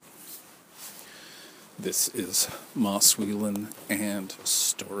This is Moss Whelan and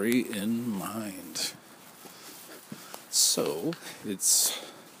Story in Mind. So, it's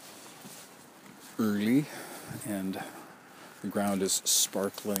early and the ground is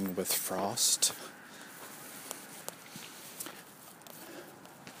sparkling with frost.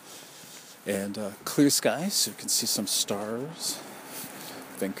 And clear sky, so you can see some stars.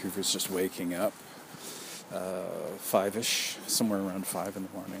 Vancouver's just waking up. 5-ish, somewhere around 5 in the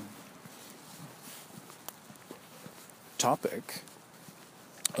morning. Topic,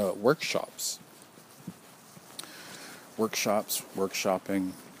 workshops.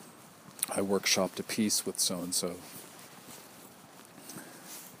 Workshopping. I workshopped a piece with so-and-so.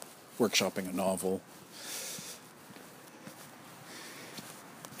 Workshopping a novel.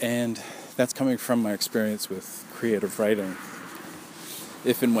 And that's coming from my experience with creative writing.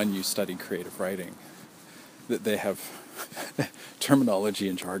 If and when you study creative writing, that they have terminology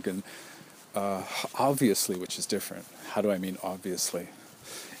and jargon, obviously, which is different. How do I mean obviously?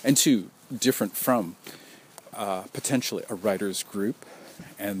 And two, different from potentially a writer's group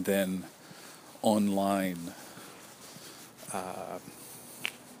and then online,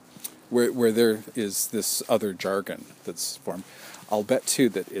 where there is this other jargon that's formed. I'll bet too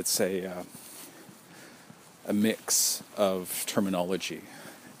that it's a mix of terminology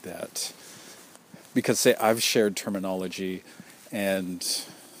that, because say I've shared terminology and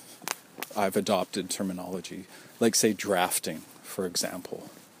I've adopted terminology, like say drafting, for example,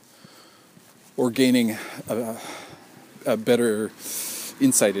 or gaining a better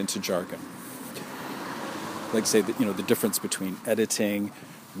insight into jargon. Like say that, the difference between editing,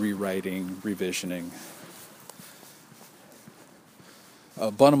 rewriting, revisioning.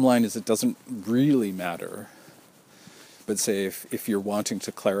 Bottom line is it doesn't really matter. But say if you're wanting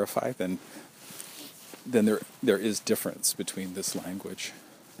to clarify, then there is difference between this language.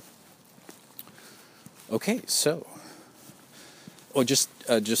 Okay, so,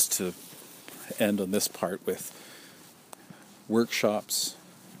 just to end on this part with workshops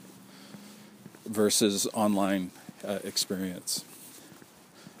versus online experience.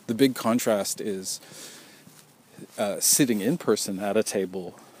 The big contrast is sitting in person at a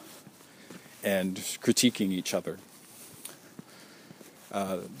table and critiquing each other.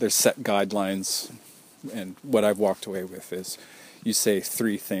 There's set guidelines, and what I've walked away with is you say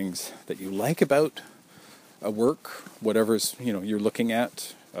 3 things that you like about a work, whatever's you're looking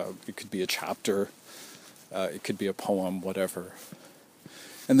at. It could be a chapter, it could be a poem, whatever.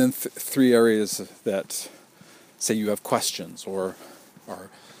 And then 3 areas that say you have questions or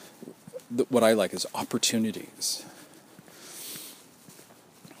what I like is opportunities.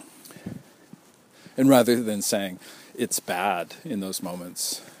 And rather than saying it's bad in those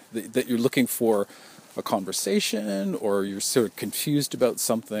moments, that you're looking for a conversation or you're sort of confused about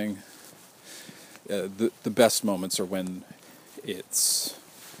something, the best moments are when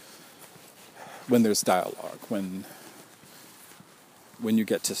there's dialogue, when you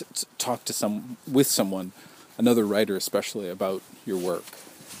get to talk to with someone, another writer especially, about your work,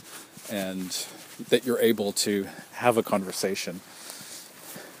 and that you're able to have a conversation.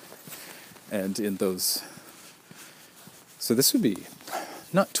 And in those, so this would be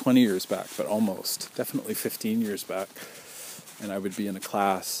not 20 years back, but almost, definitely 15 years back, and I would be in a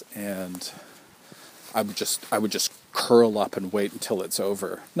class, and I would just curl up and wait until it's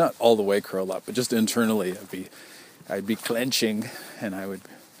over. Not all the way curl up, but just internally, I'd be clenching, and I would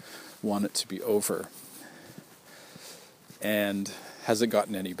want it to be over. And has it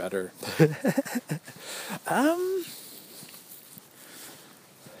gotten any better? I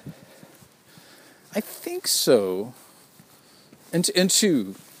think so. And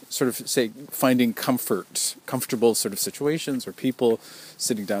to sort of say finding comfortable sort of situations or people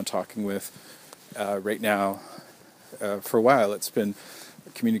sitting down talking with. Right now, for a while, it's been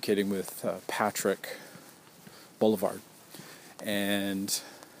communicating with Patrick Boulevard, and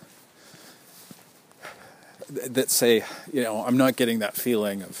that say, I'm not getting that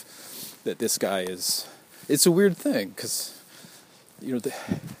feeling of that this guy is. It's a weird thing because,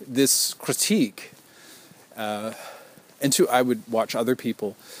 this critique, and to I would watch other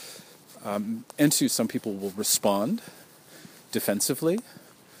people, and to some people will respond defensively.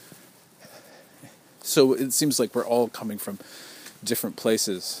 So it seems like we're all coming from different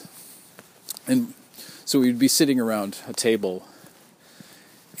places. And so we'd be sitting around a table,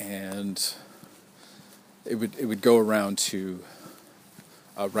 and it would go around to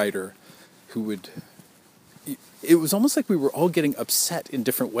a writer who would... It was almost like we were all getting upset in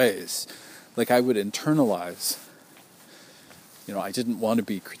different ways. Like I would internalize, I didn't want to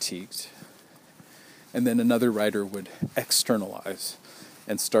be critiqued. And then another writer would externalize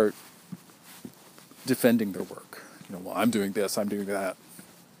and start defending their work. Well, I'm doing this, I'm doing that.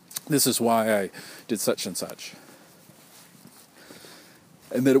 This is why I did such and such.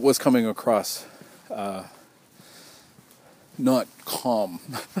 And that it was coming across not calm.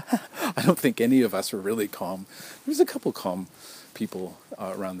 I don't think any of us were really calm. There was a couple calm people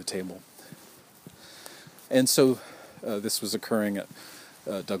around the table. And so this was occurring at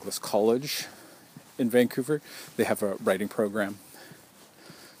Douglas College in Vancouver. They have a writing program,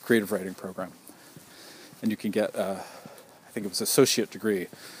 creative writing program. And you can get, I think it was associate degree,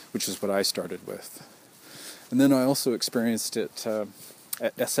 which is what I started with. And then I also experienced it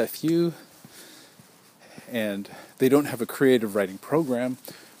at SFU, and they don't have a creative writing program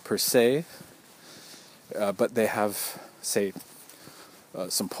per se, but they have, say,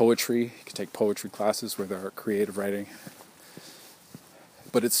 some poetry. You can take poetry classes where there are creative writing,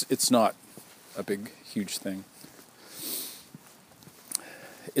 but it's not a big, huge thing.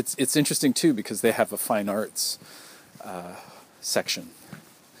 It's interesting too because they have a fine arts section,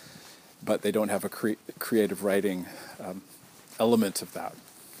 but they don't have a creative writing element of that.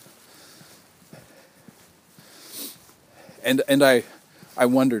 And I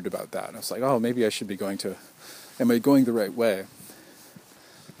wondered about that. I was like, oh, maybe I should be am I going the right way?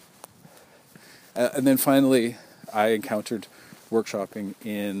 And then finally, I encountered workshopping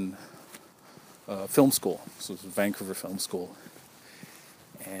in film school. So it was Vancouver Film School.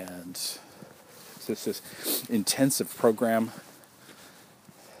 And this intensive program.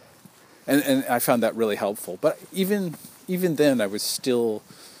 And I found that really helpful. But even then, I was still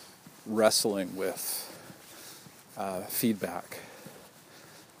wrestling with feedback.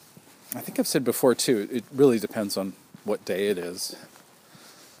 I think I've said before, too, it really depends on what day it is.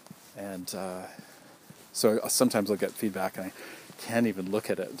 And so sometimes I'll get feedback and I can't even look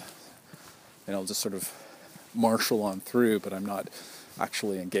at it. And I'll just sort of marshal on through, but I'm not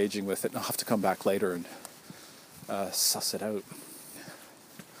actually engaging with it. And I'll have to come back later and suss it out.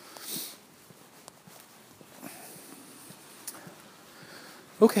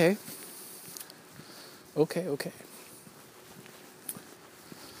 Okay.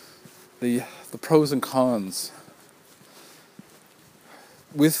 The pros and cons.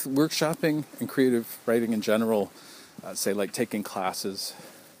 With workshopping and creative writing in general, say like taking classes,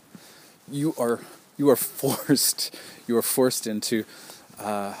 you are forced into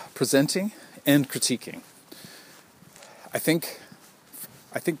presenting and critiquing. I think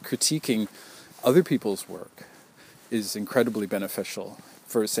critiquing other people's work is incredibly beneficial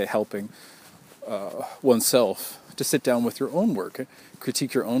for, say, helping oneself to sit down with your own work,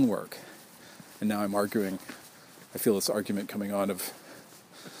 critique your own work. And now I'm arguing. I feel this argument coming on of,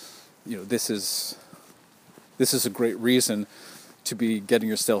 this is a great reason to be getting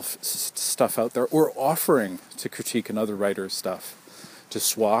yourself stuff out there, or offering to critique another writer's stuff, to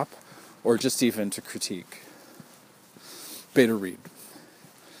swap, or just even to critique. Beta read.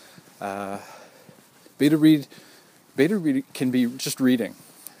 Beta read can be just reading,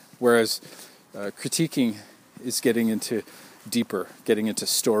 whereas critiquing is getting into deeper, getting into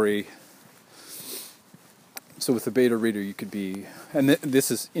story. So with a beta reader, you could be, and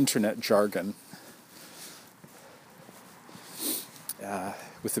this is internet jargon.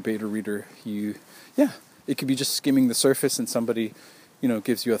 With a beta reader, it could be just skimming the surface, and somebody,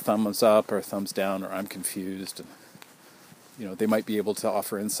 gives you a thumbs up or a thumbs down, or I'm confused. And, they might be able to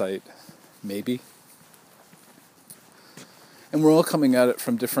offer insight, maybe. And we're all coming at it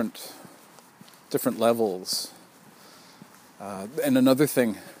from different levels. And another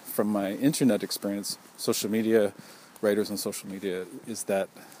thing from my internet experience, social media, writers on social media, is that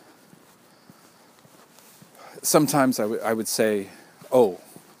sometimes I would say, oh,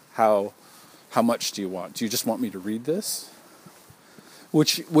 how much do you want? Do you just want me to read this?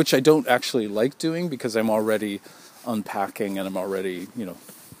 Which I don't actually like doing, because I'm already unpacking and I'm already,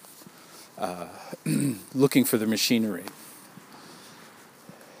 looking for the machinery.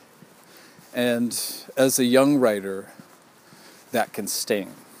 And as a young writer, that can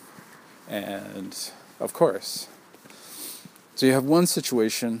sting. And of course. So you have one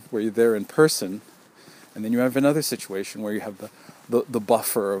situation where you're there in person, and then you have another situation where you have the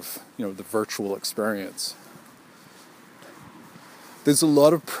buffer of, the virtual experience. There's a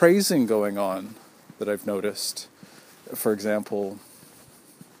lot of praising going on that I've noticed. For example,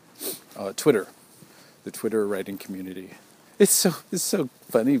 Twitter, the Twitter writing community. It's so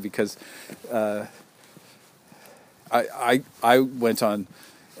funny because I went on,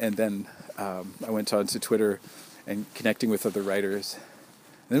 and then I went on to Twitter and connecting with other writers.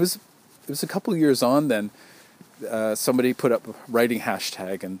 And it was a couple of years on then, somebody put up a writing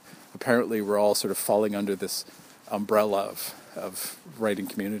hashtag, and apparently we're all sort of falling under this umbrella of writing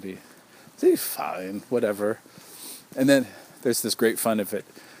community. fine, whatever. And then there's this great fun of it.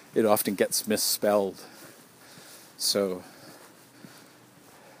 It often gets misspelled. So,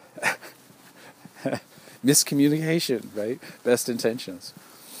 miscommunication, right? Best intentions.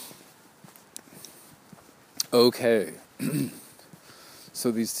 Okay.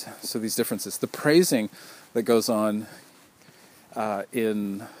 So these differences. The praising that goes on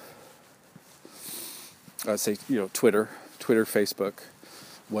in, say, Twitter, Facebook,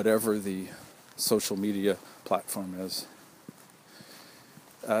 whatever the social media platform is.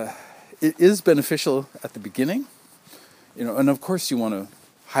 It is beneficial at the beginning, and of course you want to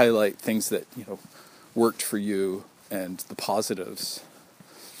highlight things that, worked for you and the positives.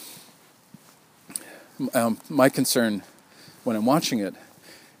 My concern when I'm watching it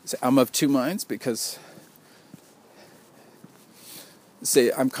is I'm of two minds, because,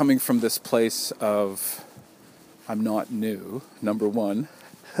 say, I'm coming from this place of I'm not new, number one.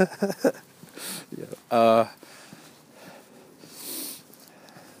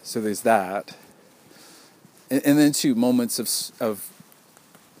 So there's that. And then two, moments of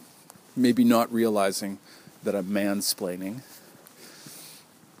maybe not realizing that I'm mansplaining.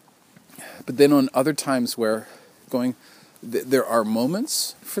 But then on other times where there are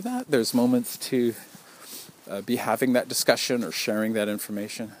moments for that. There's moments to be having that discussion or sharing that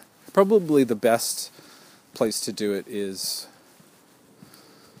information. Probably the best place to do it is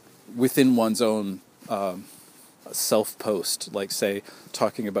within one's own self-post, like, say,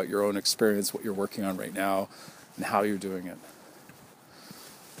 talking about your own experience, what you're working on right now, and how you're doing it.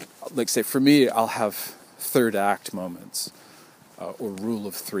 Like, say, for me, I'll have third act moments, or rule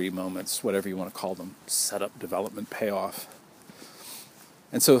of three moments, whatever you want to call them, setup, development, payoff.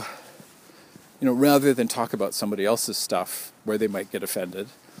 And so, rather than talk about somebody else's stuff where they might get offended,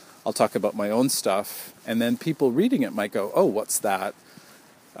 I'll talk about my own stuff, and then people reading it might go, oh, what's that?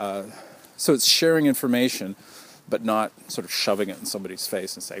 So it's sharing information, but not sort of shoving it in somebody's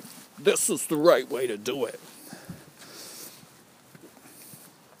face and say, this is the right way to do it.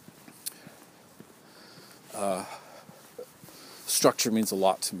 Structure means a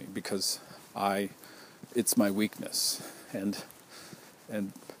lot to me because it's my weakness, and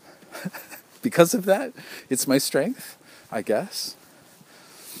because of that, it's my strength, I guess.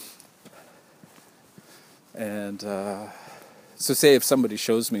 And so say if somebody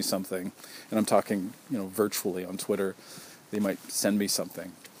shows me something, and I'm talking, virtually on Twitter, they might send me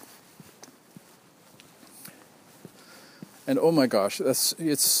something. And oh my gosh,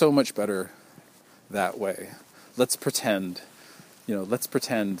 it's so much better that way. Let's pretend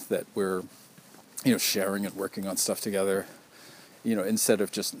that we're, sharing and working on stuff together, instead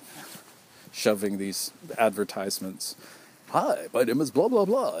of just shoving these advertisements. Hi, my name is blah, blah,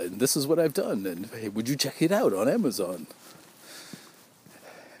 blah, and this is what I've done, and hey, would you check it out on Amazon?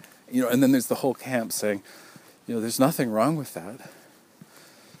 And then there's the whole camp saying, there's nothing wrong with that.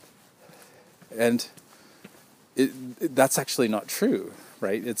 And that's actually not true,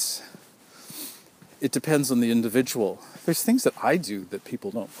 right? It depends on the individual. There's things that I do that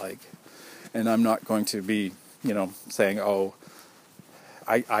people don't like, and I'm not going to be, saying, oh,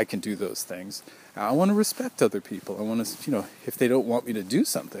 I can do those things. I want to respect other people. I want to, if they don't want me to do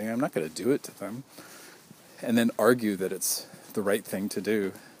something, I'm not going to do it to them, and then argue that it's the right thing to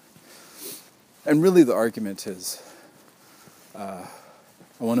do. And really the argument is, I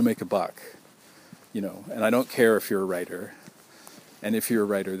want to make a buck, and I don't care if you're a writer, and if you're a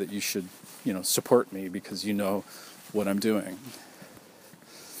writer that you should, support me because you know what I'm doing.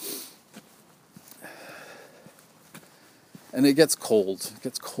 And it gets cold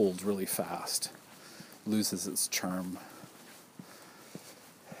really fast, loses its charm.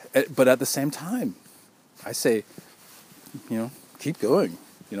 But at the same time, I say, keep going.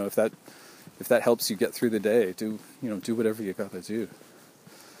 If that helps you get through the day, do whatever you got to do.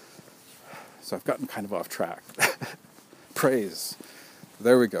 So I've gotten kind of off track. Praise.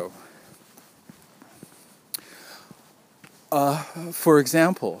 There we go. For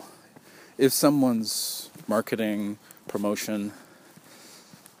example, if someone's marketing, promotion,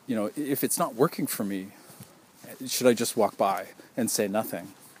 if it's not working for me, should I just walk by and say nothing?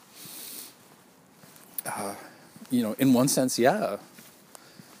 In one sense, yeah.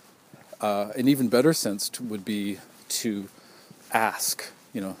 An even better sense would be to ask,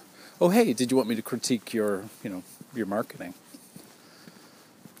 oh, hey, did you want me to critique your marketing?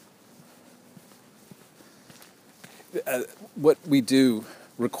 What we do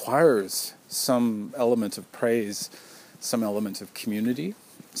requires some element of praise, some element of community,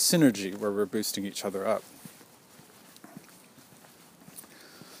 synergy, where we're boosting each other up.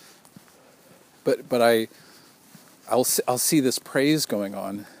 But I'll see this praise going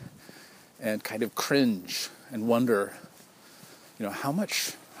on, and kind of cringe and wonder, how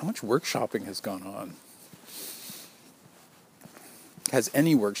much workshopping has gone on. Has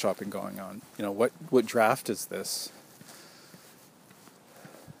any workshopping going on? What draft is this?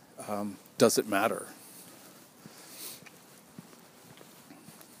 Does it matter?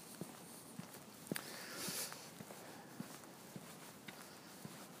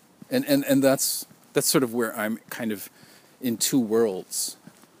 And that's sort of where I'm kind of in two worlds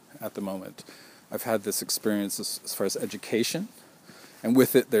at the moment. I've had this experience as far as education, and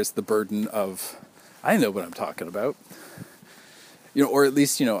with it there's the burden of, I know what I'm talking about. Or at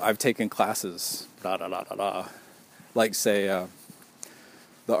least, I've taken classes, like, say,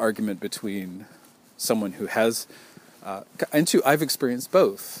 the argument between someone who has, and two, I've experienced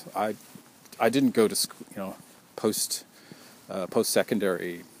both. I didn't go to school,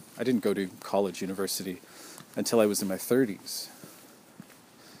 post-secondary. I didn't go to college, university, until I was in my 30s.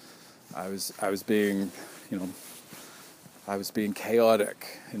 I was being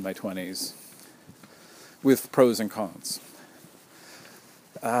chaotic in my 20s, with pros and cons.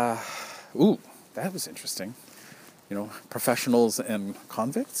 That was interesting. Professionals and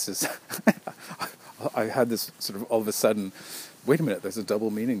convicts is. I had this sort of all of a sudden. Wait a minute, there's a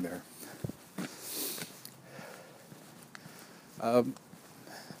double meaning there.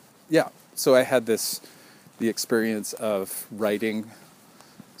 So I had the experience of writing.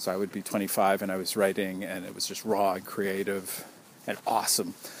 So I would be 25 and I was writing, and it was just raw and creative and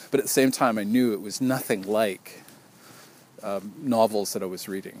awesome. But at the same time, I knew it was nothing like novels that I was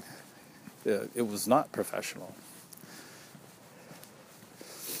reading. It was not professional.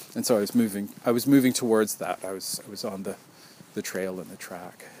 And so I was moving towards that. I was on the trail and the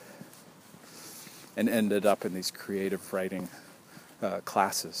track, and ended up in these creative writing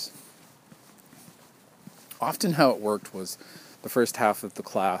classes. Often how it worked was the first half of the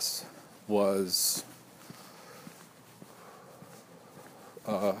class was,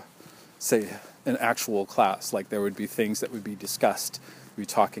 say, an actual class. Like, there would be things that would be discussed. We'd be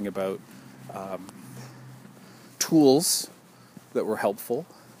talking about tools that were helpful.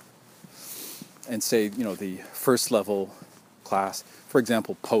 And say, the first level class, for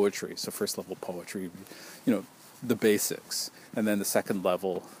example, poetry. So first level poetry, the basics. And then the second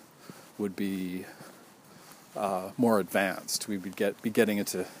level would be more advanced. We would be getting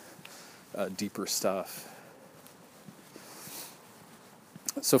into deeper stuff.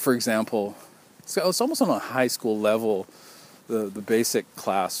 So, for example, so it's almost on a high school level. The basic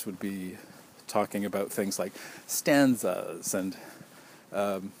class would be talking about things like stanzas and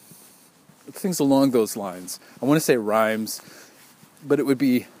things along those lines. I want to say rhymes, but it would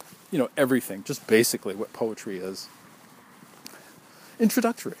be, everything, just basically what poetry is.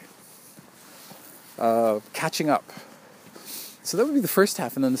 Introductory. Catching up. So that would be the first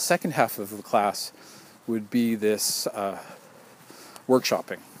half, and then the second half of the class would be this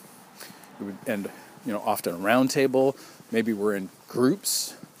workshopping. It would end, often a round table. Maybe we're in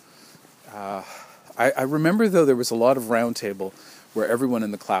groups. I remember, though, there was a lot of round table where everyone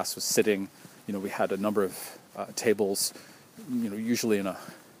in the class was sitting. We had a number of tables, usually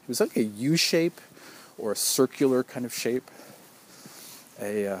it was like a U shape or a circular kind of shape.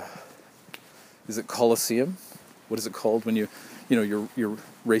 Is it Colosseum? What is it called when you're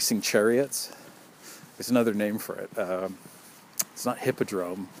racing chariots? There's another name for it. It's not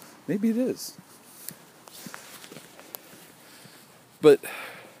hippodrome. Maybe it is. But,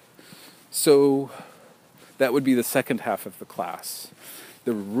 so, that would be the second half of the class.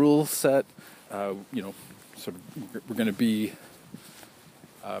 The rule set, sort of, we're going to be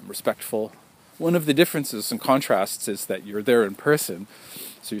respectful. One of the differences and contrasts is that you're there in person,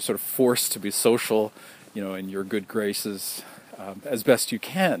 so you're sort of forced to be social, in your good graces, as best you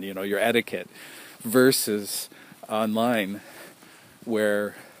can, your etiquette, versus online,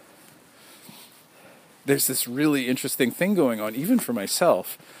 where there's this really interesting thing going on, even for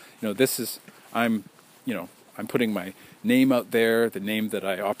myself. I'm putting my name out there, the name that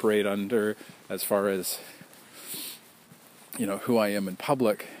I operate under, as far as, who I am in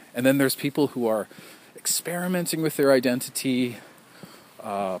public. And then there's people who are experimenting with their identity,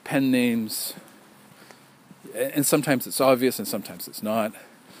 pen names, and sometimes it's obvious and sometimes it's not.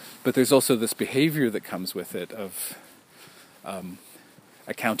 But there's also this behavior that comes with it of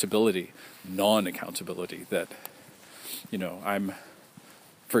accountability, non-accountability, that, I'm,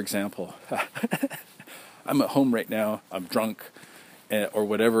 for example, I'm at home right now, I'm drunk, or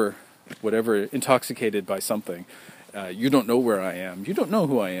whatever, intoxicated by something. You don't know where I am. You don't know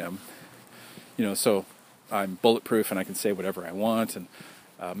who I am. So I'm bulletproof and I can say whatever I want, and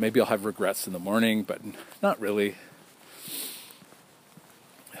maybe I'll have regrets in the morning, but not really.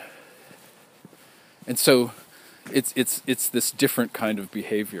 And so it's this different kind of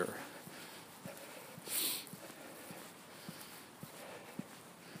behavior.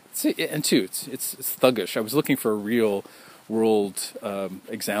 And two, it's thuggish. I was looking for a real world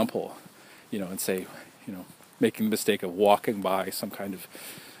example, and say, making the mistake of walking by some kind of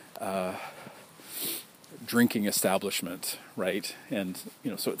drinking establishment, right? And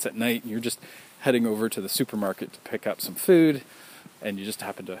so it's at night, and you're just heading over to the supermarket to pick up some food, and you just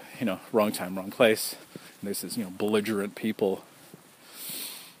happen to, wrong time, wrong place. And there's this, belligerent people,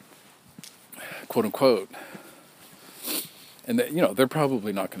 quote unquote, and that, they're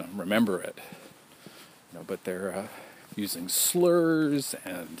probably not going to remember it, but they're using slurs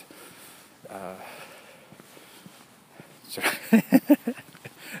and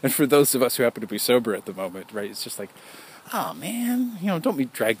and for those of us who happen to be sober at the moment, right, it's just like, oh man,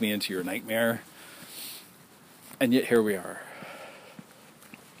 don't drag me into your nightmare. And yet here we are.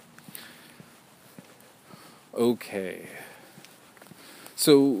 Okay.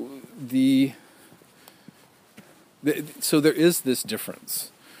 So so there is this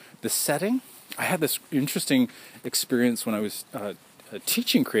difference. The setting, I had this interesting experience when I was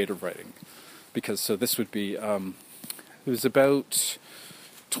teaching creative writing, because so this would be, it was about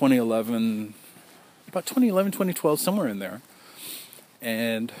 2011, 2012, somewhere in there.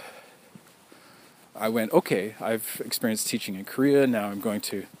 And I went, okay, I've experienced teaching in Korea, now I'm going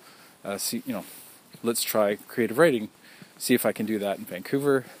to see, let's try creative writing, see if I can do that in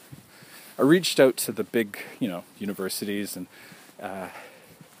Vancouver. I reached out to the big, universities, and it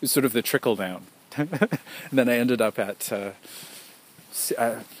was sort of the trickle down. And then I ended up at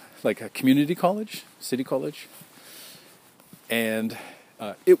like a community college, city college, and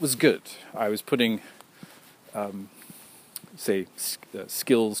it was good. I was putting,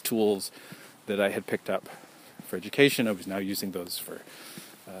 skills, tools that I had picked up for education. I was now using those for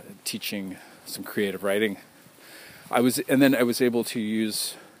teaching some creative writing. And then I was able to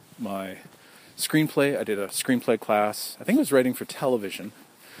use my screenplay. I did a screenplay class. I think it was writing for television.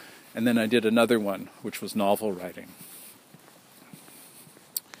 And then I did another one, which was novel writing.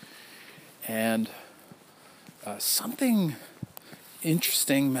 And something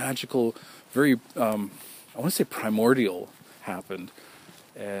interesting, magical, very, I want to say primordial happened.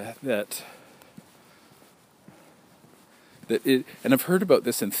 That it, and I've heard about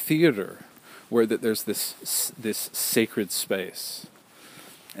this in theater, where that there's this sacred space.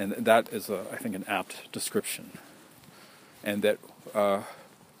 And that is, I think, an apt description. And that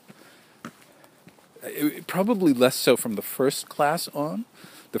probably less so from the first class on.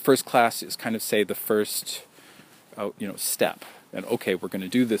 The first class is kind of, say, the first, step. And, okay, we're going to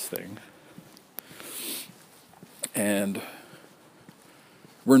do this thing. And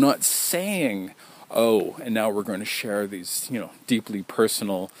we're not saying, oh, and now we're going to share these, deeply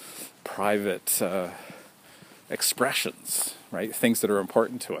personal, private expressions, right? Things that are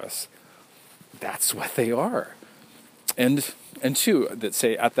important to us. That's what they are. And two, that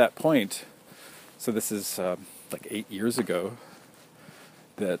say at that point, so this is like 8 years ago,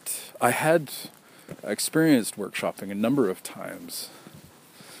 that I had experienced workshopping a number of times.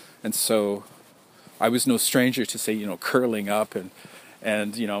 And so I was no stranger to, say, curling up and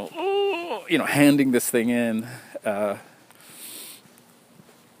handing this thing in. And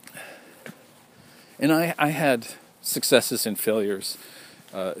I had successes and failures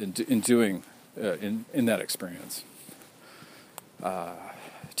in doing in that experience,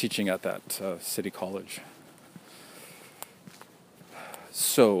 teaching at that city college.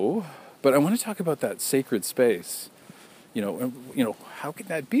 So, but I want to talk about that sacred space. How can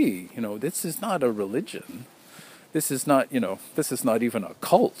that be? This is not a religion. This is not, this is not even a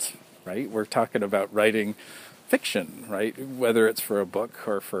cult, right? We're talking about writing fiction, right? Whether it's for a book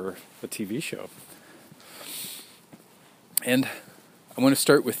or for a TV show. And I want to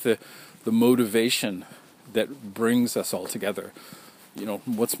start with the motivation that brings us all together.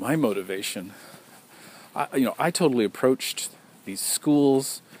 What's my motivation? I totally approached these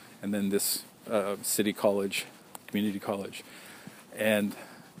schools and then this city college, community college, and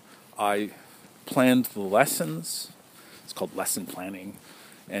I planned the lessons. It's called lesson planning,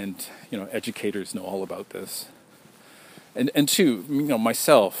 and educators know all about this. And two,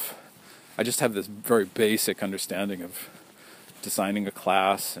 myself, I just have this very basic understanding of designing a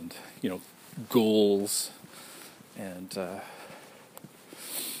class and goals and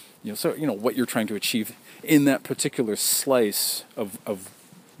so what you're trying to achieve in that particular slice of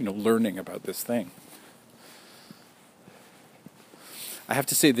learning about this thing. I have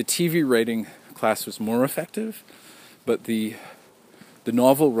to say the TV writing class was more effective, but the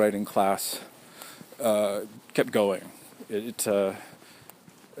novel writing class kept going.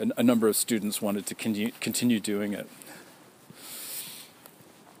 a number of students wanted to continue doing it.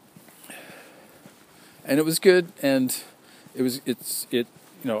 And it was good, and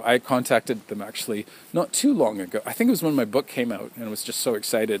I contacted them actually not too long ago. I think it was when my book came out, and I was just so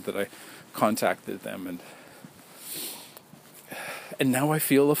excited that I contacted them, and now I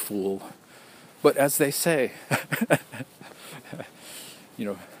feel a fool. But as they say,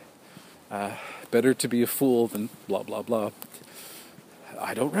 better to be a fool than blah, blah, blah.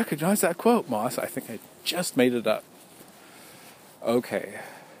 I don't recognize that quote, Moss. I think I just made it up. Okay.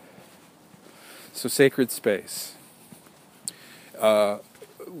 So sacred space.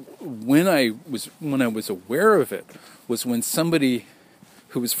 When I was aware of it was when somebody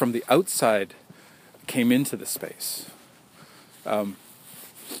who was from the outside came into the space.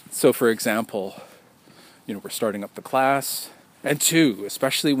 So, for example, we're starting up the class, and two,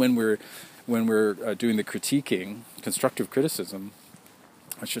 especially when we're doing the critiquing, constructive criticism.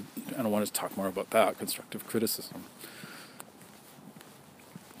 I don't want to talk more about that, constructive criticism.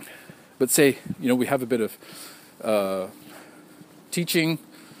 But say, we have a bit of teaching,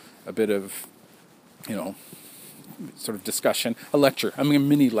 a bit of, sort of discussion, a lecture. I mean, a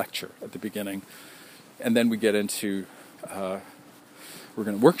mini lecture at the beginning. And then we get into, we're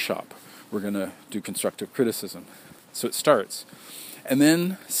going to workshop. We're going to do constructive criticism. So it starts. And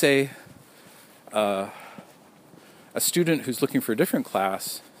then, say, a student who's looking for a different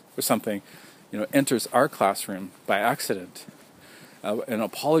class or something, enters our classroom by accident and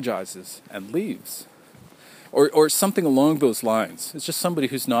apologizes and leaves. Or something along those lines. It's just somebody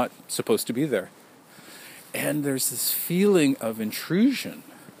who's not supposed to be there. And there's this feeling of intrusion.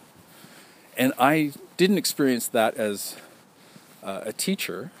 And I didn't experience that as a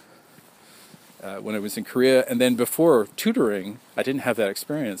teacher when I was in Korea. And then before tutoring, I didn't have that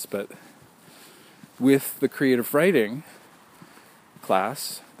experience. But with the creative writing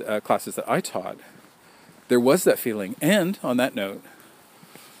classes that I taught, there was that feeling. And on that note,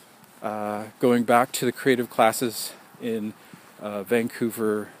 going back to the creative classes in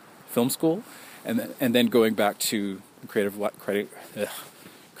Vancouver Film School, and then going back to creative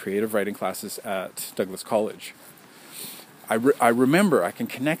writing classes at Douglas College, I remember I can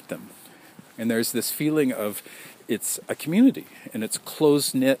connect them, and there's this feeling of it's a community, and it's a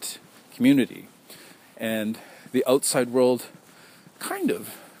close-knit community, and the outside world kind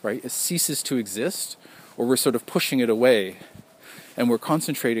of, right, it ceases to exist, or we're sort of pushing it away, and we're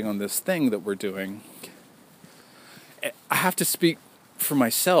concentrating on this thing that we're doing. I have to speak for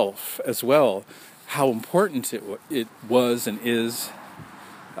myself as well, how important it was and is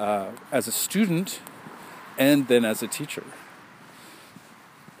as a student and then as a teacher.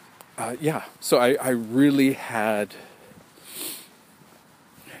 So I really had,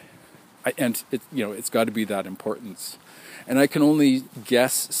 it's got to be that importance. And I can only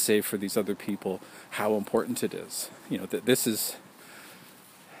guess, say, for these other people, how important it is. That this is,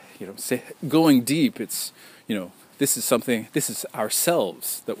 say, going deep, it's, this is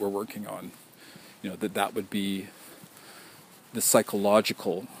ourselves that we're working on. That would be the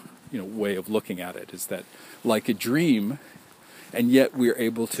psychological, way of looking at it, is that like a dream, and yet we're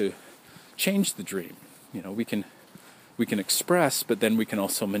able to change the dream. We can express, but then we can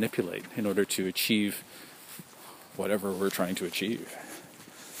also manipulate in order to achieve whatever we're trying to achieve.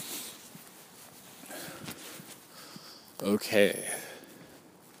 Okay.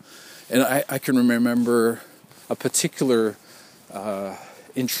 And I can remember a particular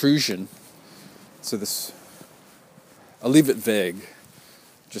intrusion. So I'll leave it vague,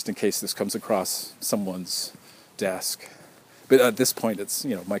 just in case this comes across someone's desk. But at this point, it's,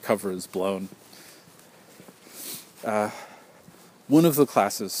 my cover is blown. One of the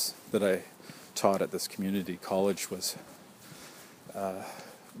classes that I taught at this community college was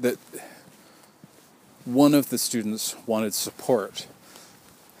that one of the students wanted support,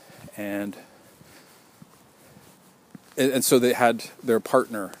 and so they had their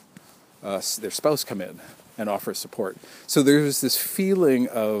partner, their spouse, come in and offer support. So there was this feeling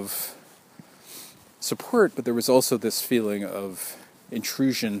of support, but there was also this feeling of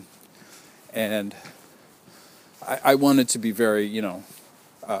intrusion, and I wanted to be very,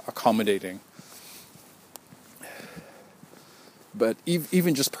 accommodating. But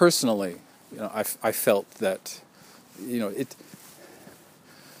even just personally, I felt that,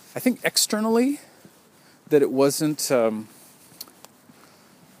 I think externally, that it wasn't,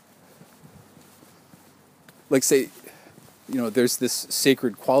 like, say, there's this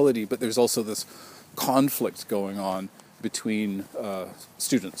sacred quality, but there's also this conflict going on between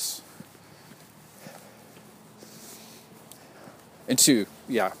students. And two,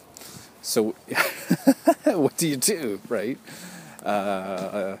 so what do you do, right?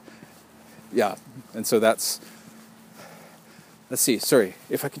 Yeah, and so let's see, sorry,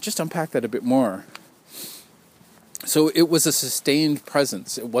 if I could just unpack that a bit more. So it was a sustained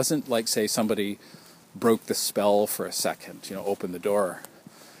presence. It wasn't like, say, somebody broke the spell for a second, opened the door,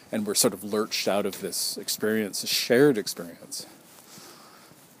 and we're sort of lurched out of this experience, a shared experience.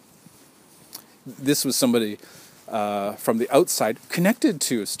 This was somebody from the outside connected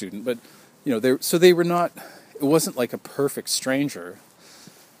to a student, but they were not. It wasn't like a perfect stranger,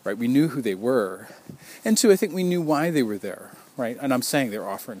 right? We knew who they were, and two, I think we knew why they were there, right? And I'm saying they're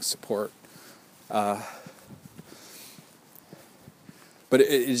offering support, but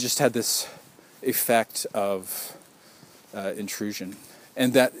it just had this effect of intrusion.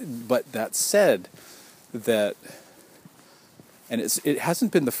 But that said, and it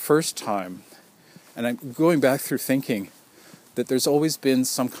hasn't been the first time, and I'm going back through thinking that there's always been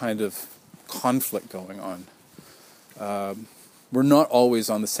some kind of conflict going on. We're not always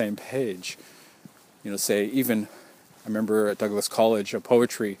on the same page. Say even, I remember at Douglas College, a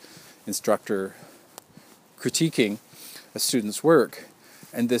poetry instructor critiquing a student's work,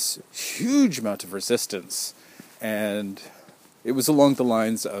 and this huge amount of resistance, and it was along the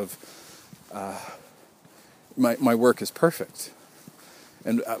lines of, my work is perfect,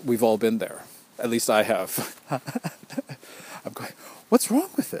 and we've all been there. At least I have. I'm going, what's wrong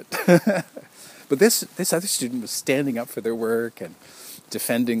with it? But this other student was standing up for their work and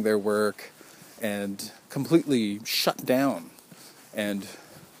defending their work, and completely shut down. And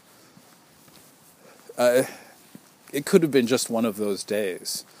it could have been just one of those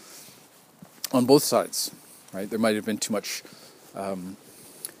days on both sides, right? There might have been too much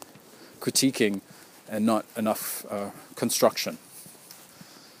critiquing and not enough construction.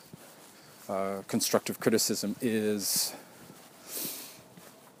 Constructive criticism is...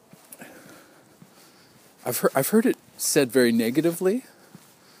 I've heard it said very negatively,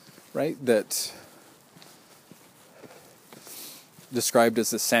 right? That described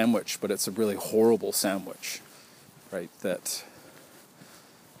as a sandwich, but it's a really horrible sandwich, right? That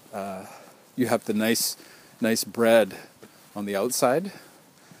you have the nice bread on the outside,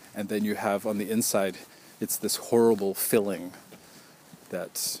 and then you have on the inside, it's this horrible filling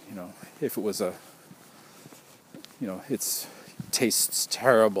that, if it was it tastes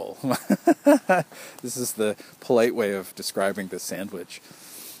terrible. This is the polite way of describing the sandwich.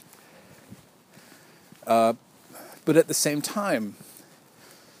 But at the same time,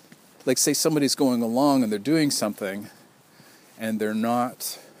 like say somebody's going along and they're doing something, and they're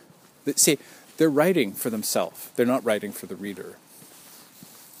writing for themselves. They're not writing for the reader.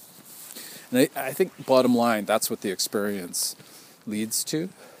 And I think bottom line, that's what the experience leads to.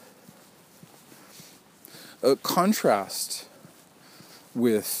 A contrast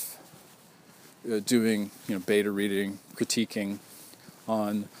with doing beta reading, critiquing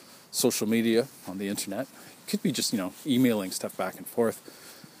on social media, on the internet. It could be just emailing stuff back and forth.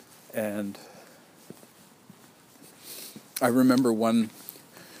 And I remember one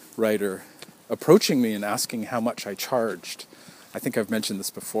writer approaching me and asking how much I charged. I think I've mentioned this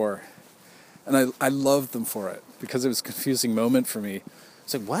before. And I loved them for it, because it was a confusing moment for me.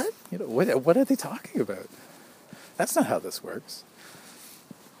 It's like, what? What are they talking about? That's not how this works.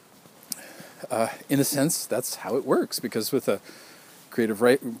 In a sense, that's how it works, because with a creative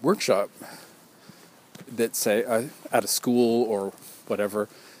workshop that, say, at a school or whatever,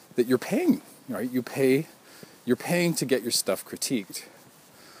 that you're paying, right? You're paying to get your stuff critiqued.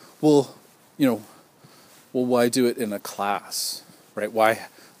 Well, why do it in a class, right? Why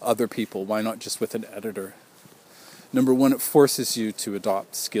other people? Why not just with an editor? Number one, it forces you to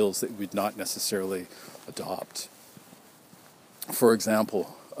adopt skills that you would not necessarily adopt. For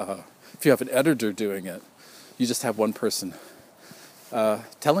example, if you have an editor doing it, you just have one person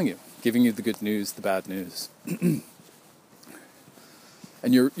telling you, giving you the good news, the bad news. And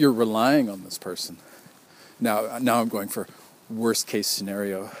you're relying on this person. Now I'm going for worst case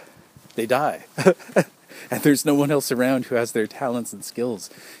scenario. They die. And there's no one else around who has their talents and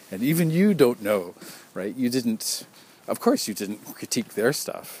skills. And even you don't know, right? Of course you didn't critique their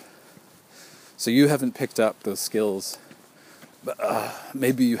stuff. So you haven't picked up those skills. But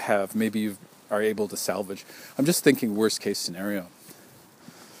maybe you have. Maybe you are able to salvage. I'm just thinking worst case scenario.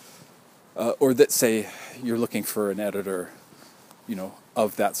 Or that, say, you're looking for an editor,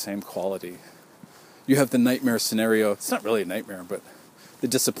 of that same quality. You have the nightmare scenario. It's not really a nightmare, but the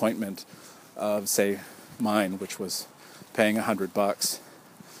disappointment of, say, mine, which was paying $100.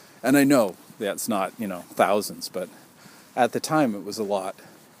 And I know that's not, thousands, but at the time it was a lot.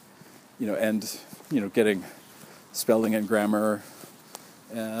 And, getting spelling and grammar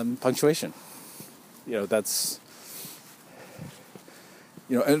and punctuation. That's...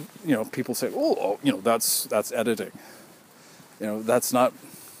 And people say, oh, that's editing. That's not.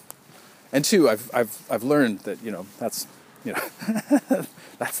 And two, I've learned that that's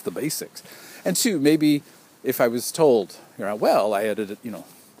that's the basics. And two, maybe if I was told, well, I edit it,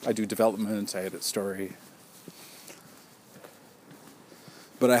 I do development, I edit story.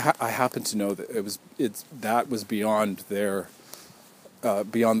 But I happen to know that that was beyond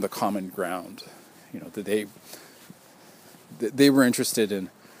beyond the common ground, that they were interested in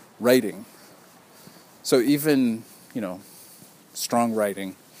writing. So even strong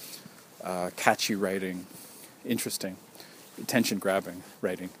writing, catchy writing, interesting, attention-grabbing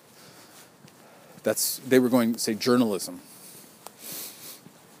writing. They were going to say journalism.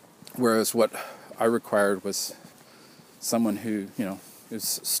 Whereas what I required was someone who,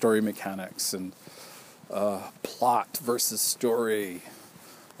 is story mechanics and plot versus story,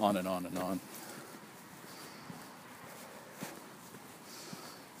 on and on and on.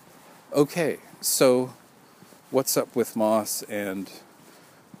 Okay, so what's up with Moss and,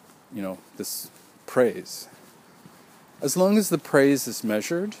 this praise? As long as the praise is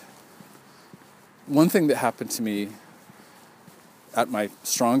measured, one thing that happened to me at my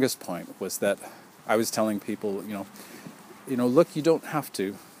strongest point was that I was telling people, look, you don't have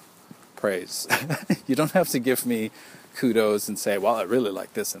to praise. You don't have to give me kudos and say, well, I really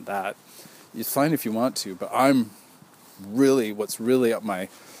like this and that. It's fine if you want to, but what's really up my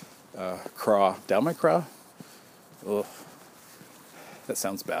craw, down my craw? Ugh, that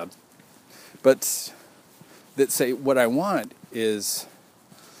sounds bad. But that say what I want is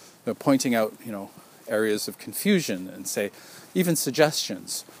pointing out, areas of confusion and say, even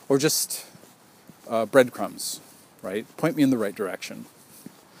suggestions or just breadcrumbs, right? Point me in the right direction.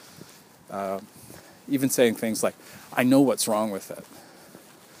 Even saying things like, I know what's wrong with it,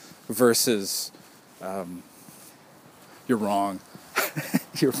 versus you're wrong.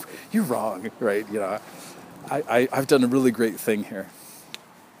 You're wrong, right? I've done a really great thing here.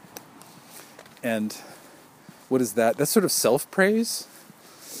 And what is that? That's sort of self-praise.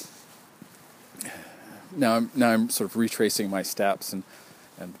 Now I'm sort of retracing my steps and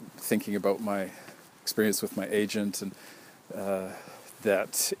thinking about my experience with my agent, and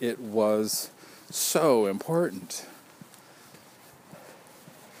that it was so important.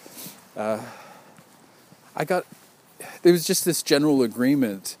 There was just this general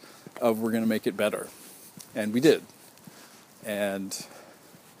agreement of we're going to make it better, and we did. And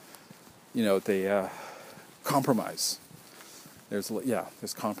they compromise. There's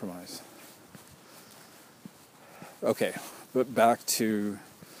compromise. Okay, but back to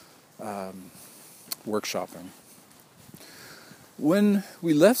workshopping. When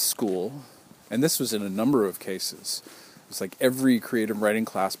we left school, and this was in a number of cases, it was like every creative writing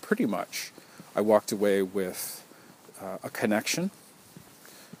class pretty much, I walked away with a connection,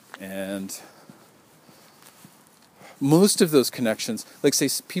 and most of those connections, like say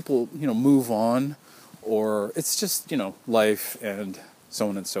people, move on, or it's just, life and so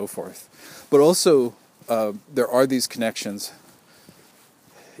on and so forth. But also, there are these connections,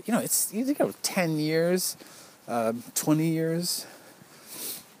 it's 10 years, 20 years,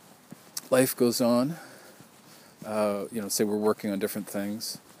 life goes on, say we're working on different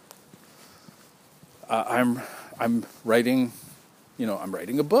things. I'm writing, I'm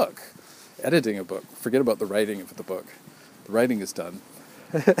writing a book, editing a book. Forget about the writing of the book. The writing is done.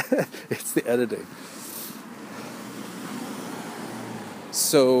 It's the editing.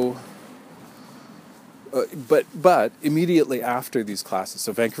 So, but immediately after these classes,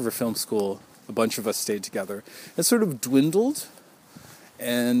 so Vancouver Film School, a bunch of us stayed together. It sort of dwindled,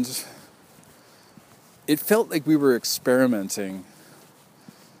 and it felt like we were experimenting.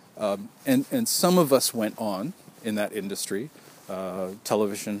 And some of us went on in that industry,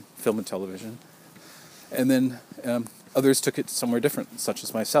 television, film and television, and then others took it somewhere different, such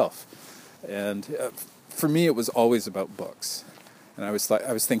as myself. And for me, it was always about books, and I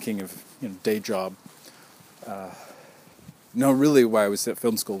was thinking of day job. No, really, why I was at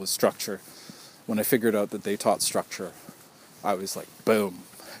film school was structure. When I figured out that they taught structure, I was like, boom.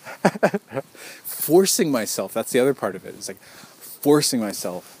 Forcing myself, that's the other part of it. It's like forcing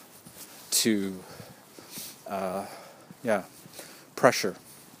myself to, pressure,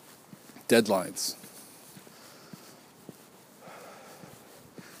 deadlines.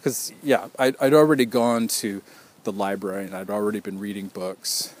 Because, I'd already gone to the library and I'd already been reading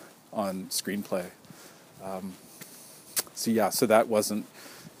books on screenplay. So that wasn't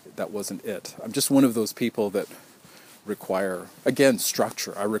it. I'm just one of those people that require, again,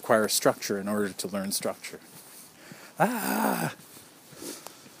 structure. I require structure in order to learn structure. And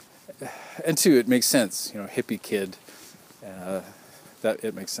two, it makes sense, hippie kid, That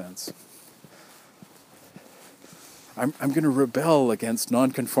it makes sense. I'm going to rebel against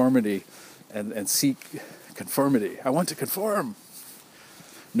nonconformity and seek conformity. I want to conform.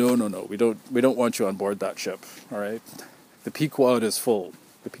 No. We don't want you on board that ship. All right. The Pequod is full.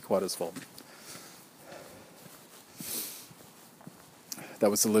 The Pequod is full. That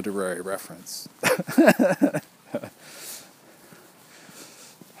was a literary reference.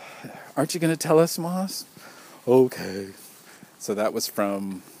 Aren't you going to tell us, Moss? Okay. So that was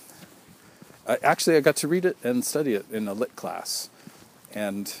from... Actually, I got to read it and study it in a lit class.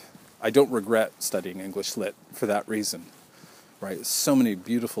 And I don't regret studying English lit for that reason. Right? So many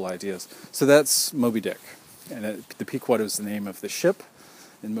beautiful ideas. So that's Moby Dick. And the Pequod is the name of the ship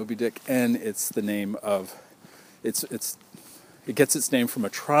in Moby Dick. And it's the name of... It gets its name from a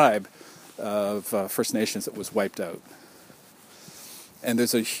tribe of First Nations that was wiped out. And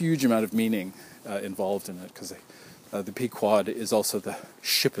there's a huge amount of meaning involved in it, because the Pequod is also the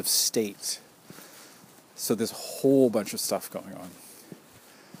ship of state. So there's a whole bunch of stuff going on.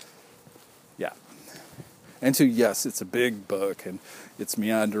 Yeah. And so, yes, it's a big book, and it's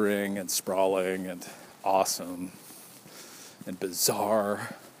meandering and sprawling and awesome and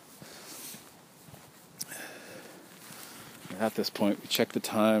bizarre. At this point, we check the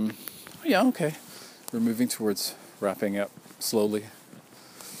time. Oh, yeah, okay. We're moving towards wrapping up slowly.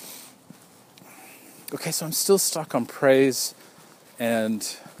 Okay, so I'm still stuck on praise.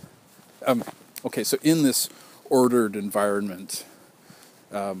 And, okay, so in this ordered environment,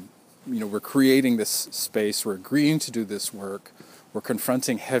 we're creating this space. We're agreeing to do this work. We're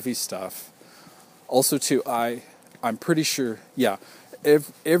confronting heavy stuff. Also, too, I'm pretty sure, yeah,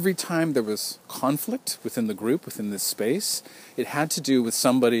 every time there was conflict within the group, within this space, it had to do with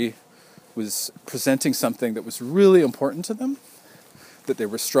somebody was presenting something that was really important to them, that they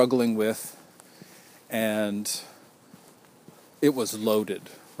were struggling with, and it was loaded,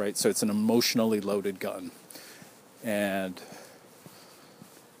 right? So it's an emotionally loaded gun. And,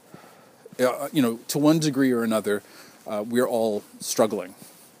 to one degree or another, we're all struggling.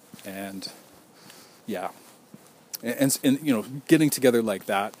 And, yeah. And getting together like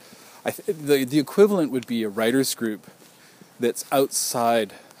that, the equivalent would be a writers group that's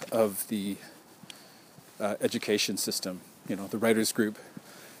outside of the education system. The writers group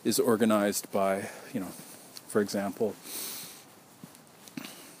is organized by, for example,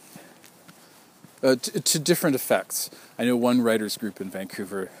 to different effects. I know one writers group in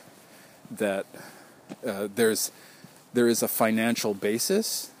Vancouver that there is a financial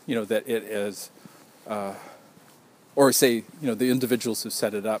basis, that it is. Or say, the individuals who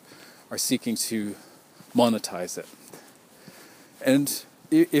set it up are seeking to monetize it. And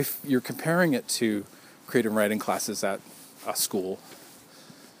if you're comparing it to creative writing classes at a school,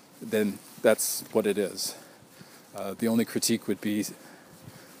 then that's what it is. The only critique would be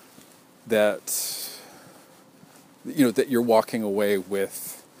that, that you're walking away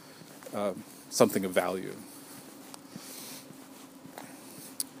with something of value.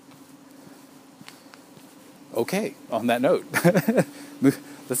 Okay, on that note,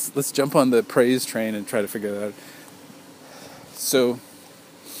 let's jump on the praise train and try to figure that out. So,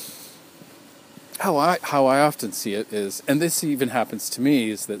 how I often see it is, and this even happens to me,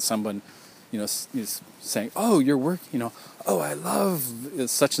 is that someone, is saying, "Oh, your work, oh, I love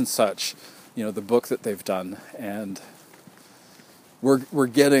such and such, the book that they've done," and we're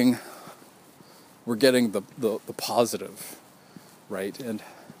getting the positive, right? And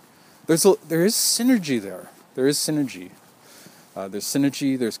there is synergy there. There is synergy. There's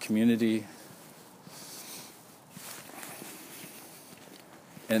synergy. There's community,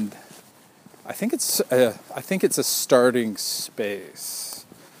 and I think it's a starting space.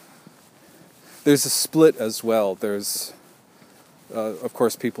 There's a split as well. There's, of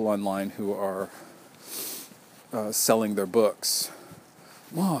course, people online who are selling their books.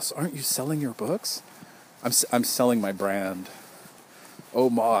 Moss, aren't you selling your books? I'm selling my brand. Oh,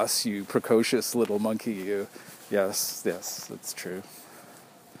 Moss, you precocious little monkey, you. Yes, that's true.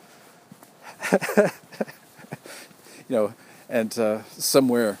 And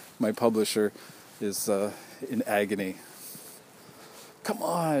somewhere my publisher is in agony. Come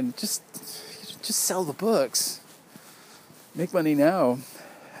on, just sell the books. Make money now.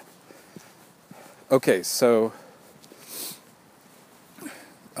 Okay, so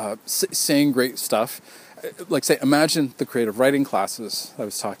saying great stuff. Like, say, imagine the creative writing classes I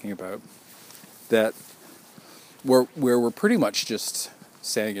was talking about, that where we're pretty much just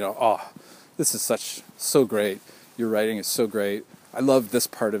saying, this is so great. Your writing is so great. I love this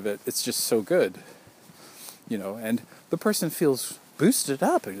part of it. It's just so good. And the person feels boosted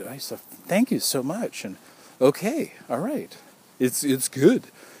up. And I say, thank you so much. And okay, all right. It's good.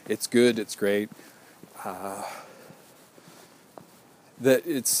 It's good. It's great. We're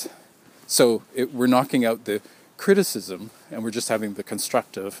knocking out the criticism, and we're just having the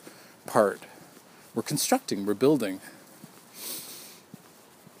constructive part. We're constructing. We're building.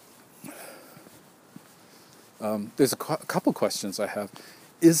 There's a couple questions I have.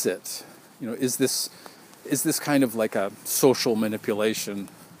 Is it, is this kind of like a social manipulation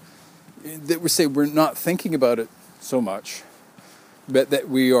that we're not thinking about it so much, but that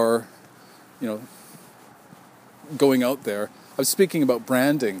we are, going out there. I was speaking about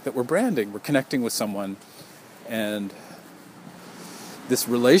branding, that we're branding, we're connecting with someone, and this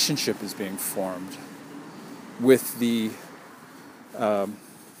relationship is being formed with that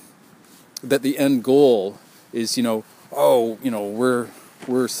the end goal is,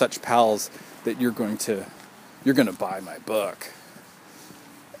 we're such pals that you're going to buy my book.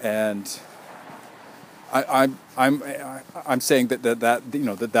 And I'm saying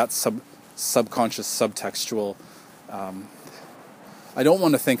that's subconscious, subtextual. I don't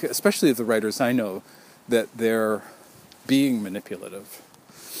want to think, especially of the writers I know, that they're being manipulative.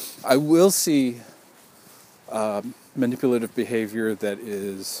 I will see manipulative behavior that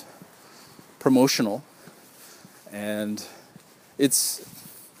is promotional, and it's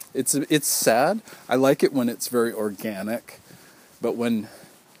sad. I like it when it's very organic, but when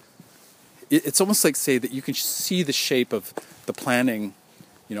it's almost like, say, that you can see the shape of the planning,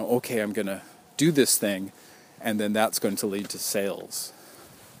 okay, I'm going to do this thing, and then that's going to lead to sales.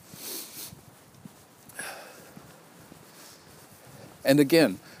 And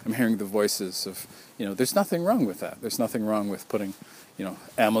again, I'm hearing the voices of, there's nothing wrong with that. There's nothing wrong with putting,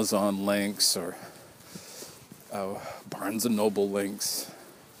 Amazon links or Barnes & Noble links,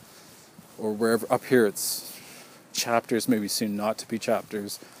 or wherever. Up here it's Chapters, maybe soon not to be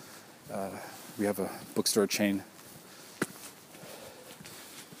Chapters. We have a bookstore chain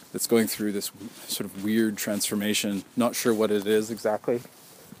that's going through this sort of weird transformation. Not sure what it is exactly.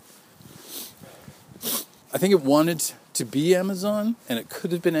 I think it wanted to be Amazon, and it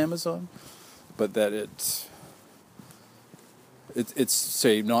could have been Amazon, but that it's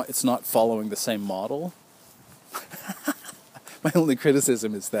not following the same model. My only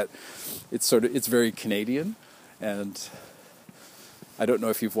criticism is that it's very Canadian, and I don't know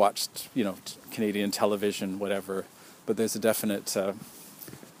if you've watched, Canadian television, whatever, but there's a definite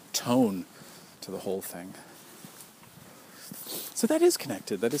tone to the whole thing. So that is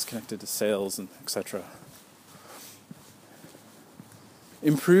connected. That is connected to sales and etc.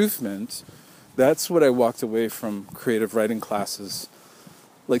 Improvement, that's what I walked away from creative writing classes.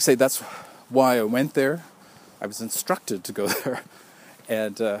 Like, say, that's why I went there. I was instructed to go there.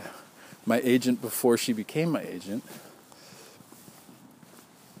 And my agent, before she became my agent,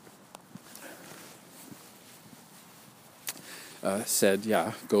 said,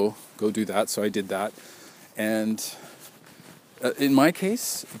 yeah, go do that. So I did that. And in my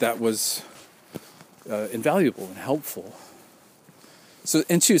case, that was invaluable and helpful. So,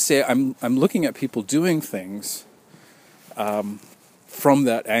 and to say, I'm looking at people doing things from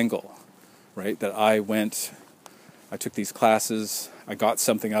that angle, right? That I took these classes, I got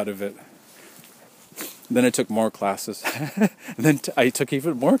something out of it, then I took more classes, and then I took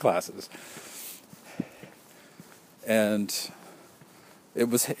even more classes. And it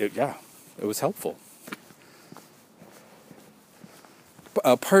was helpful.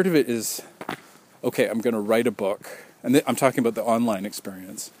 Part of it is, okay, I'm going to write a book. And I'm talking about the online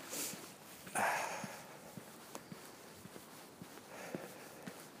experience.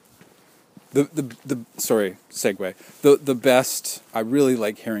 Segue. The best, I really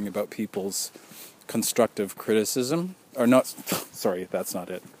like hearing about people's constructive criticism, or not, sorry, that's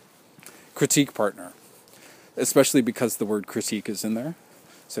not it. Critique partner. Especially because the word critique is in there.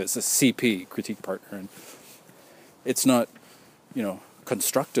 So it's a CP, critique partner. And it's not,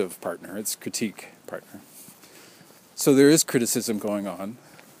 constructive partner, it's critique partner. So there is criticism going on.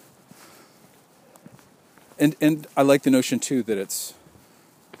 And I like the notion, too, that it's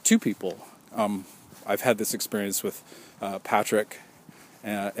two people. I've had this experience with Patrick,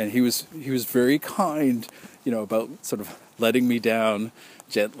 and he was very kind, about sort of letting me down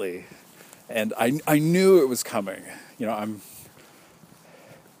gently. And I knew it was coming. I'm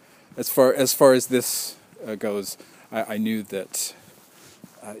as far as this goes, I knew that,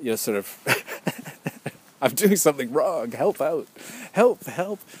 sort of... I'm doing something wrong. Help out. Help.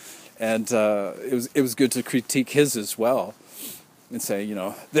 And it was good to critique his as well and say,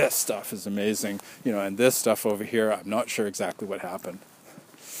 this stuff is amazing, and this stuff over here, I'm not sure exactly what happened.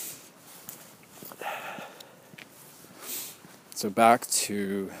 So back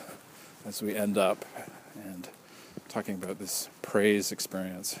to, as we end up and talking about this praise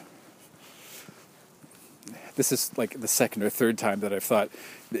experience. This is like the second or third time that I've thought,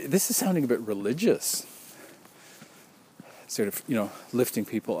 this is sounding a bit religious. Sort of, lifting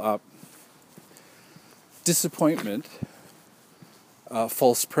people up. Disappointment,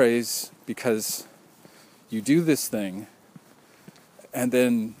 false praise because you do this thing and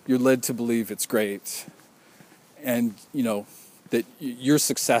then you're led to believe it's great. And, that your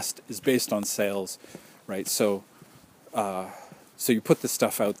success is based on sales, right? So you put this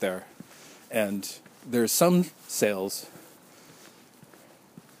stuff out there and there's some sales,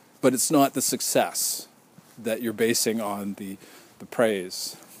 but it's not the success that you're basing on the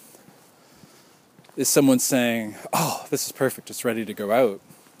praise. Is someone saying, oh, this is perfect, it's ready to go out.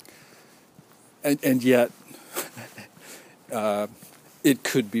 And yet, it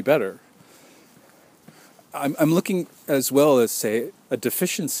could be better. I'm looking as well as, say, a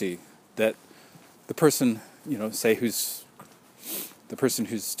deficiency that the person, say who's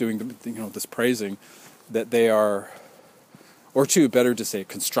doing this praising, that they are, or better to say,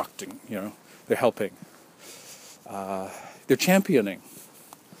 constructing. They're helping. They're championing.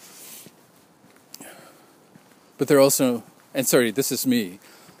 But they're also, and sorry, this is me.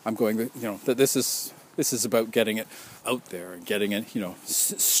 I'm going, that this is about getting it out there and getting it,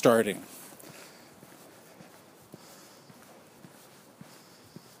 starting.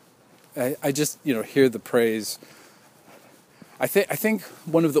 I just, hear the praise. I think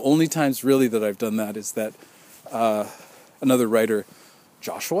one of the only times really that I've done that is that another writer,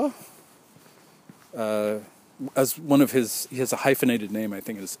 Joshua, as one of his, he has a hyphenated name, I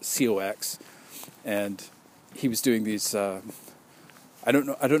think it is COX, and he was doing these, I don't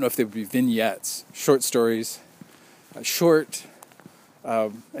know if they would be vignettes, short stories, short,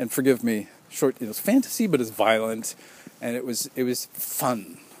 and forgive me, short, it was fantasy, but it's violent, and it was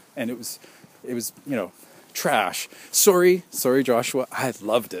fun, and it was trash. Sorry, Joshua, I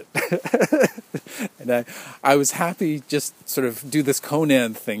loved it. And I was happy just sort of do this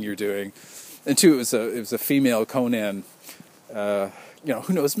Conan thing you're doing. And two, it was a female Conan, who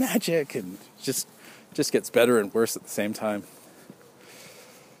knows magic and just gets better and worse at the same time.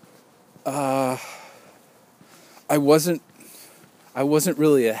 I wasn't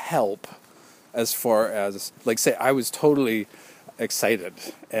really a help as far as, like, say, I was totally excited,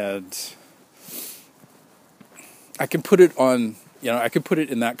 and I can put it on, I could put it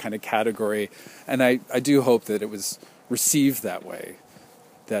in that kind of category, and I do hope that it was received that way,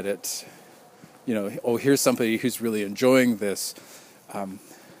 that it, here's somebody who's really enjoying this,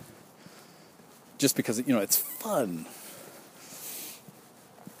 just because, it's fun.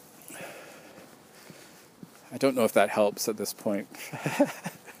 I don't know if that helps at this point.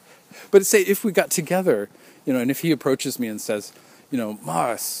 But say if we got together, and if he approaches me and says,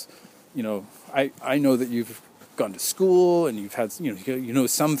 Moss, I know that you've gone to school and you've had,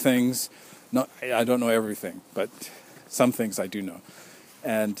 some things. I don't know everything, but some things I do know.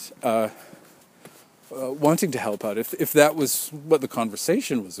 And wanting to help out, if that was what the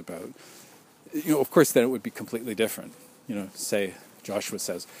conversation was about, of course then it would be completely different. Say Joshua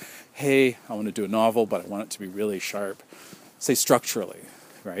says, hey, I want to do a novel, but I want it to be really sharp. Say structurally,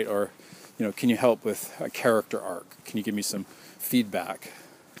 right? Or, can you help with a character arc? Can you give me some feedback?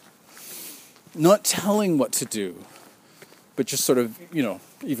 Not telling what to do, but just sort of,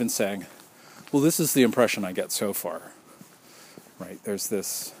 even saying, well, this is the impression I get so far, right? There's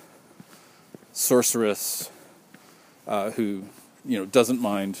this sorceress who, doesn't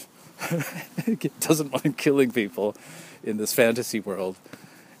mind killing people in this fantasy world,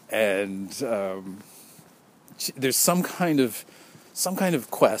 and there's some kind of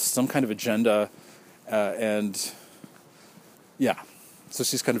quest, some kind of agenda, and so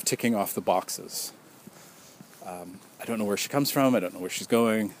she's kind of ticking off the boxes. I don't know where she comes from. I don't know where she's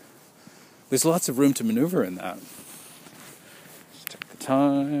going. There's lots of room to maneuver in that. Just take the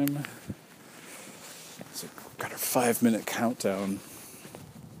time. So we've got our 5-minute countdown.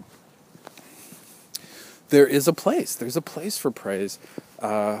 There is a place. There's a place for praise.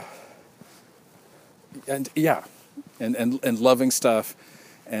 And loving stuff.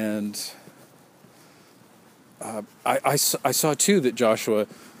 And I saw too that Joshua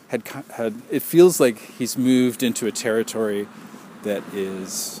had it feels like he's moved into a territory that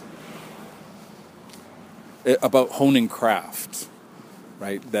is about honing craft,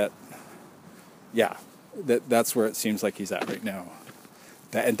 right? That's where it seems like he's at right now.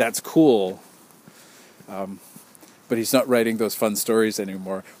 And that's cool. But he's not writing those fun stories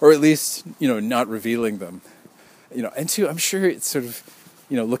anymore, or at least, not revealing them. And two, I'm sure it's sort of,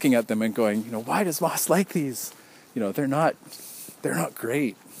 looking at them and going, why does Moss like these? They're not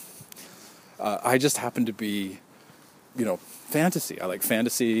great. I just happen to be fantasy. I like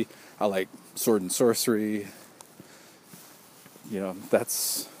fantasy. I like sword and sorcery.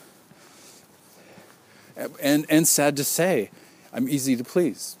 That's... And sad to say, I'm easy to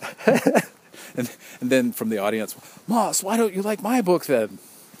please. and then from the audience, Moss, why don't you like my book then?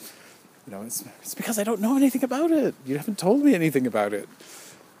 It's because I don't know anything about it. You haven't told me anything about it,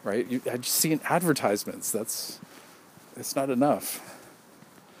 right? I've just seen advertisements. It's not enough.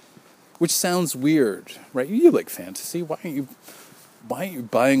 Which sounds weird, right? You like fantasy. Why aren't you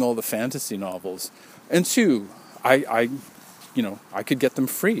buying all the fantasy novels? And two, I could get them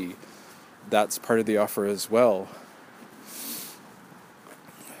free. That's part of the offer as well.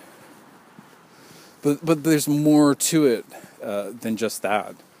 But there's more to it than just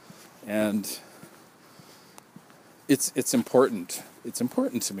that, and it's important. It's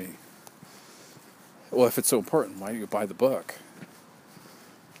important to me. Well, if it's so important, why don't you buy the book?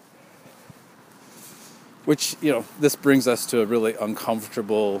 Which, this brings us to a really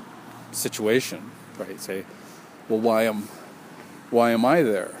uncomfortable situation, right? Say, well, why am I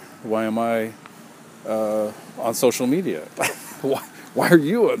there? Why am I on social media? Why are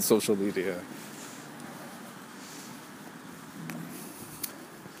you on social media?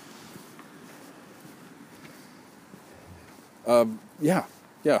 Yeah.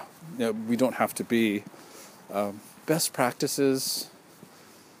 We don't have to be. Best practices.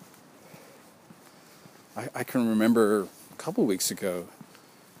 I can remember a couple weeks ago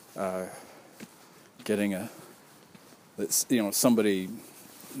getting somebody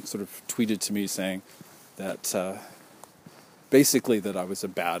sort of tweeted to me saying that basically that I was a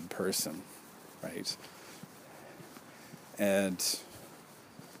bad person, right? And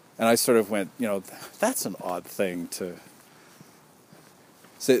I sort of went, that's an odd thing to.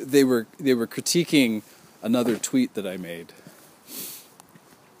 So they were critiquing another tweet that I made.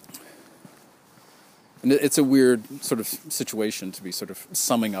 And it's a weird sort of situation to be sort of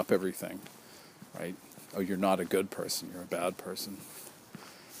summing up everything, right? Oh, you're not a good person, you're a bad person.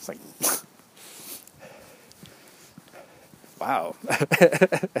 It's like, wow.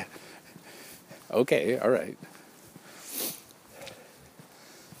 Okay, all right.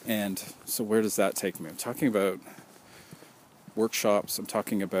 And so where does that take me? I'm talking about workshops, I'm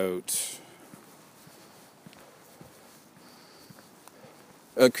talking about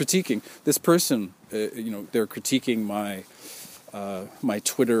critiquing. This person, they're critiquing my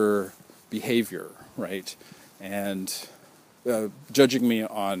Twitter behavior, right? And judging me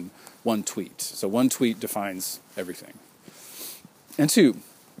on one tweet. So one tweet defines everything. And two,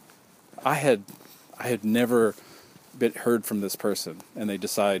 I had never been heard from this person, and they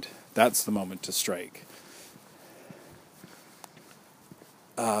decide that's the moment to strike.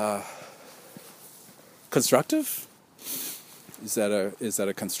 Constructive? Is that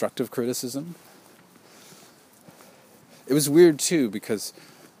a constructive criticism? It was weird too, because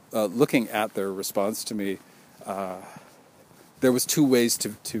looking at their response to me, there was two ways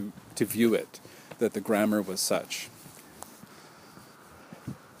to view it, that the grammar was such.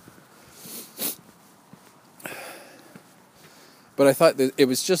 But I thought that it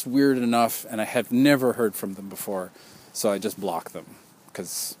was just weird enough, and I had never heard from them before, so I just blocked them,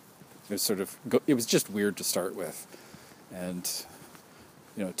 because it was just weird to start with. And,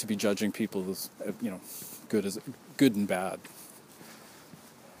 to be judging people as, good and bad.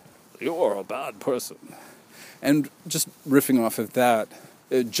 You're a bad person. And just riffing off of that,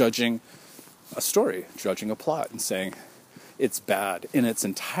 judging a story, judging a plot, and saying it's bad in its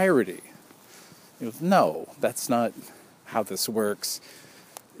entirety. No, that's not how this works.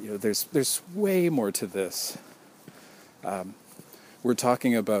 There's way more to this. We're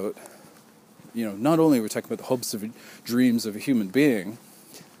talking about, not only we're talking about the hopes and dreams of a human being,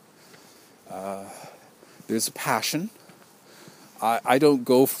 there's a passion. I don't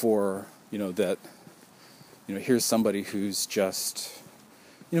go for, that, here's somebody who's just,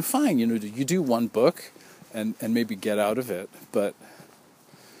 fine, you do one book and maybe get out of it, but,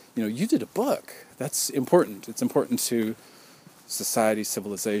 you did a book. That's important. It's important to society,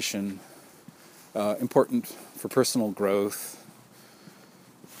 civilization, important for personal growth.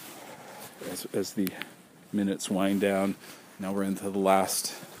 As the minutes wind down, now we're into the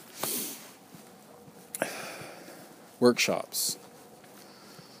last workshops.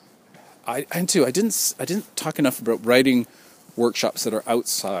 I didn't talk enough about writing workshops that are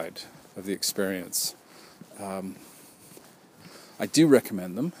outside of the experience. I do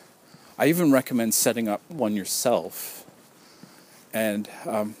recommend them. I even recommend setting up one yourself. And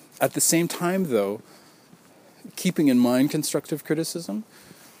at the same time, though, keeping in mind constructive criticism.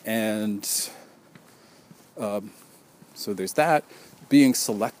 And so there's that. Being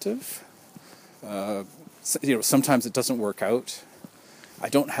selective. sometimes it doesn't work out. I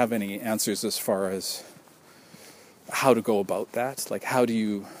don't have any answers as far as how to go about that. Like, how do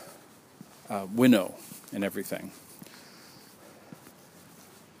you winnow and everything?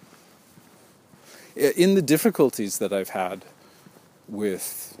 In the difficulties that I've had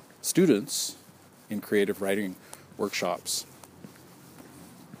with students in creative writing workshops,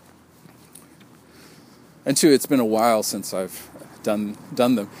 and two, it's been a while since I've done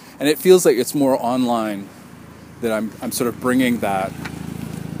them, and it feels like it's more online that I'm sort of bringing that.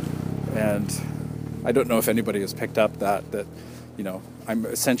 And I don't know if anybody has picked up that I'm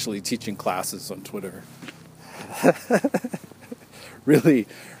essentially teaching classes on Twitter. Really,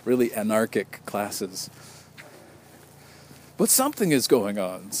 really anarchic classes. But something is going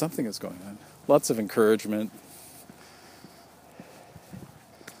on. Something is going on. Lots of encouragement.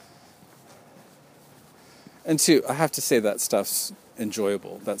 And two, I have to say that stuff's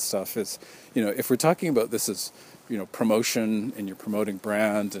enjoyable. That stuff is, if we're talking about this as, promotion and you're promoting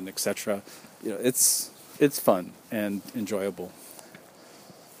brand and etc., it's fun and enjoyable.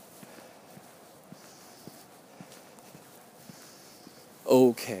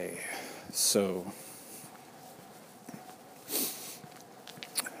 Okay, so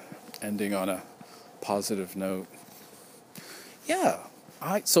ending on a positive note. Yeah,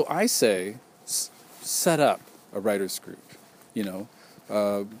 I say set up a writers group.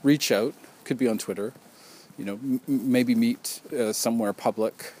 Reach out. Could be on Twitter. Maybe meet somewhere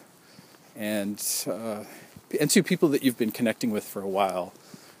public, and to people that you've been connecting with for a while,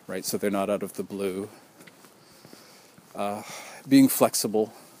 right? So they're not out of the blue. Being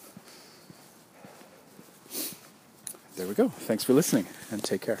flexible. There we go. Thanks for listening, and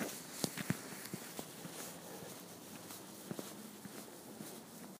take care.